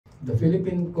The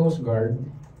Philippine Coast Guard,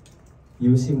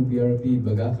 using BRP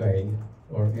Bagakay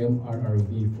or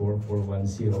MRRV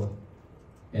 4410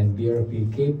 and BRP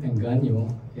Cape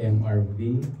Engano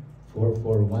MRV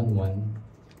 4411,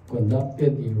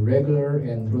 conducted a regular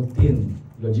and routine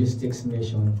logistics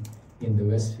mission in the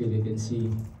West Philippine Sea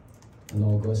in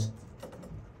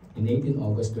 18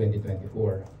 August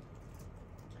 2024.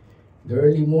 The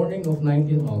early morning of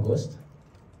 19 August,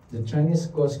 the Chinese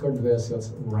Coast Guard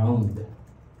vessels rammed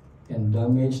and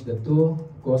damaged the two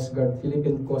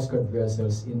Philippine Coast Guard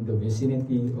vessels in the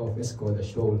vicinity of Escoda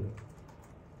Shoal.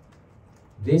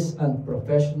 These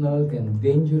unprofessional and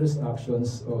dangerous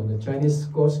actions of the Chinese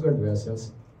Coast Guard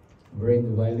vessels were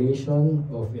in violation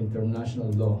of international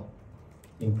law,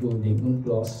 including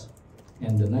UNCLOS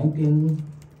and the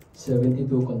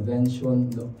 1972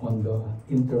 Convention on the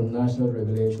International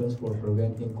Regulations for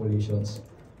Preventing Collisions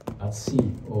at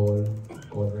Sea, all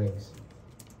regs.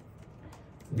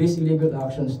 These illegal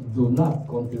actions do not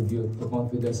contribute to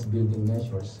confidence-building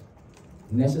measures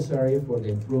necessary for the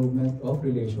improvement of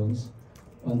relations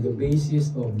on the basis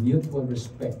of mutual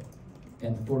respect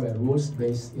and for a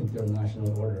rules-based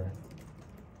international order.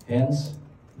 Hence,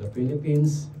 the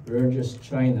Philippines urges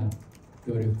China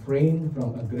to refrain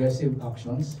from aggressive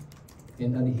actions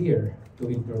and adhere to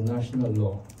international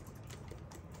law.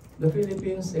 The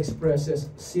Philippines expresses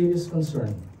serious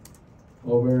concern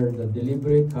over the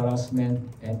deliberate harassment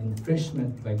and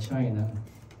infringement by China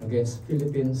against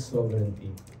Philippine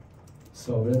sovereignty,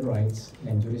 sovereign rights,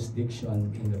 and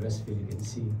jurisdiction in the West Philippine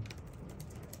Sea.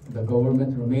 The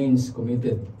government remains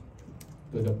committed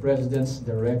to the President's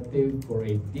directive for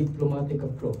a diplomatic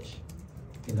approach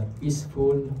in a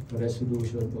peaceful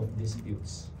resolution of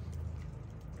disputes.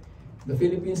 The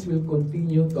Philippines will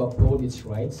continue to uphold its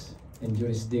rights and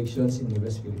jurisdictions in the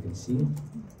West Philippine Sea,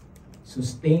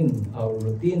 sustain our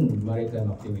routine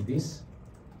maritime activities,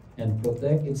 and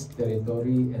protect its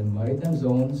territory and maritime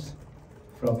zones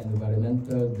from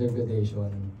environmental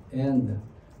degradation and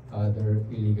other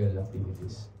illegal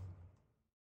activities.